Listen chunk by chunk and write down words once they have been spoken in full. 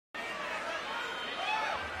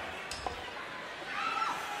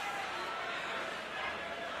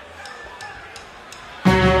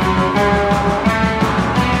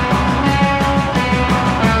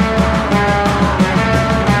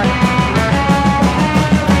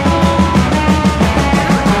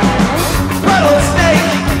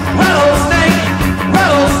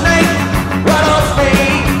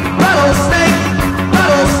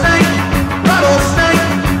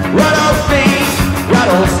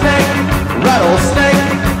rattlesnake,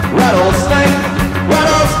 rattlesnake,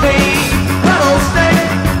 rattlesnake, rattlesnake,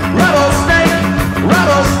 rattlesnake,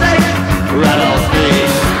 rattlesnake, rattlesnake.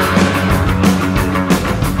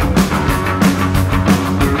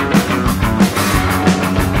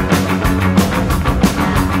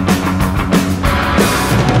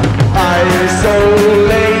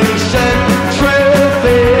 Isolation,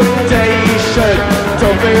 trepidation,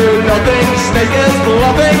 don't feel nothing, snake is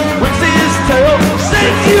bluffing, whips his tail,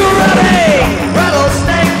 sends you running!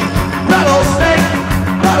 Rattlesnake, rattlesnake,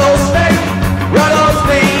 rattlesnake,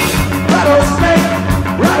 rattlesnake, rattlesnake,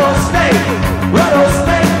 rattlesnake,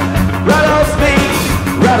 rattlesnake, rattlesnake,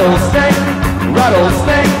 rattlesnake,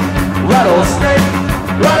 rattlesnake, rattlesnake,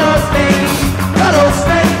 rattlesnake,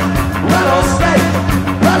 rattlesnake, rattlesnake,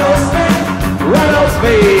 rattlesnake,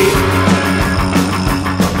 rattlesnake.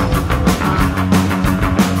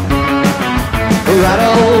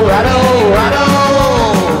 Rattle, rattle, rattle.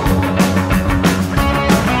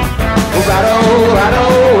 Rattle,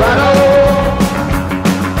 rattle, rattle.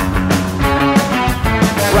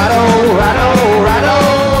 Rattle, rattle, rattle.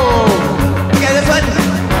 Okay, this one.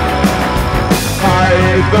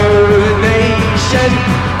 Hibernation,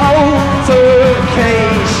 altercation.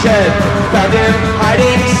 Found him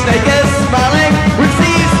hiding, snake is smiling, with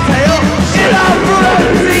his tail in a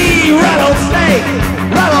frenzy. Rattlesnake,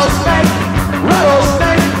 rattlesnake,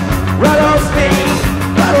 rattlesnake, rattlesnake,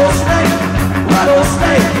 rattlesnake,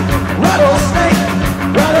 rattlesnake, rattlesnake,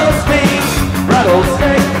 rattlesnake,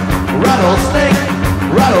 rattlesnake, rattlesnake,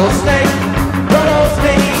 rattlesnake,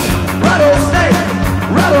 rattlesnake, rattlesnake,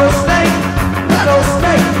 rattlesnake,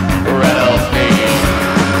 rattlesnake, rattlesnake.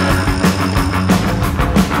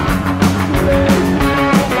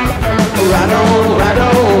 Rattle,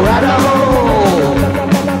 rattle, rattle.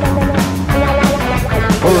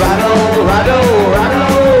 Rattle, rattle,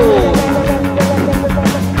 rattle.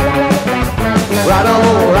 Rattle,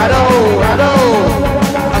 rattle, rattle.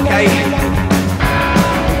 Okay.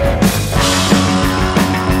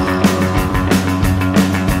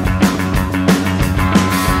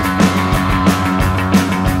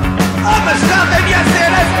 I'm a something, yes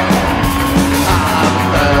it is. I'm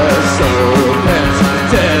a serpent,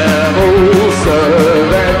 devil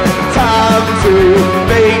servant. Time to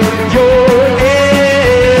make your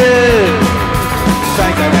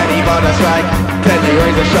strike, deadly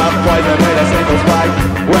razor sharp poison with a single spike.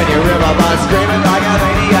 When you rip up, I'm screaming like a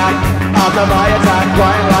maniac. After my attack,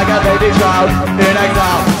 crying like a baby child in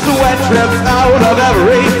exile. Sweat drips out of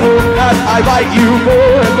every pore as I bite you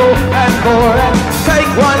more and more and more. And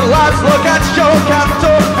take one last look at your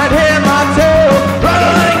capital and hear my tale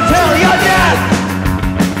rattling till you're dead.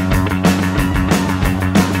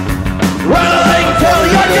 Rattling till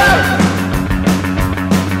you're dead.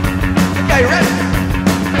 Okay, ready?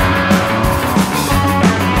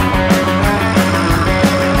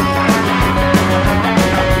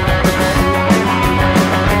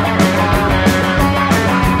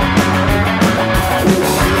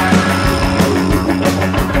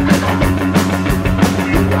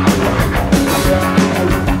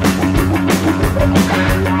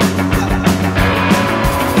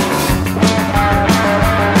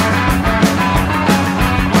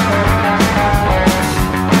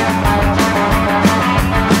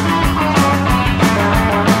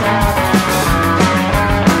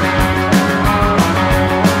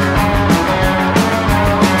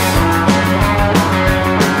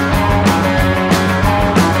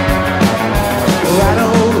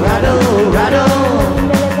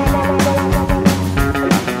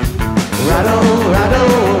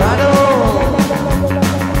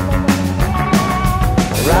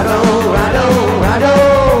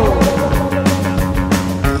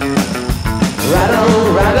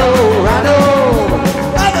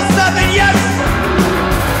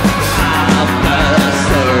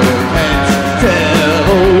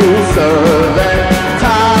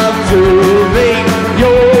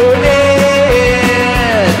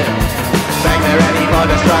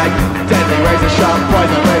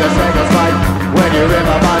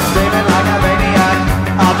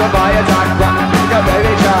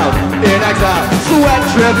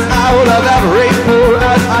 Drips out of every pore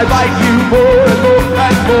as I bite you more and more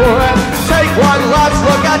and more. And take one last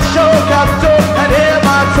look at your capital and hear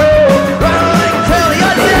my tale rattling till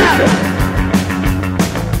you're dead.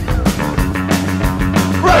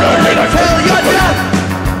 Rattling till you're dead.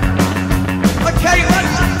 Okay,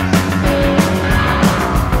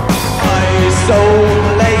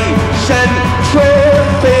 isolation,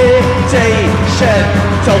 trepidation,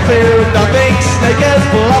 don't feel nothing, snake is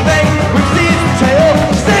bluffing, with his tail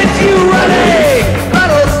sends you running.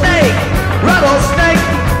 Rattlesnake, rattlesnake,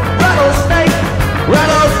 rattlesnake,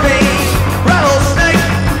 rattlesnake,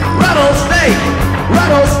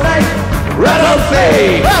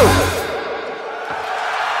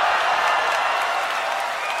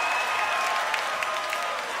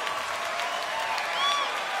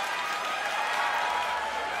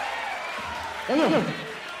 Damn.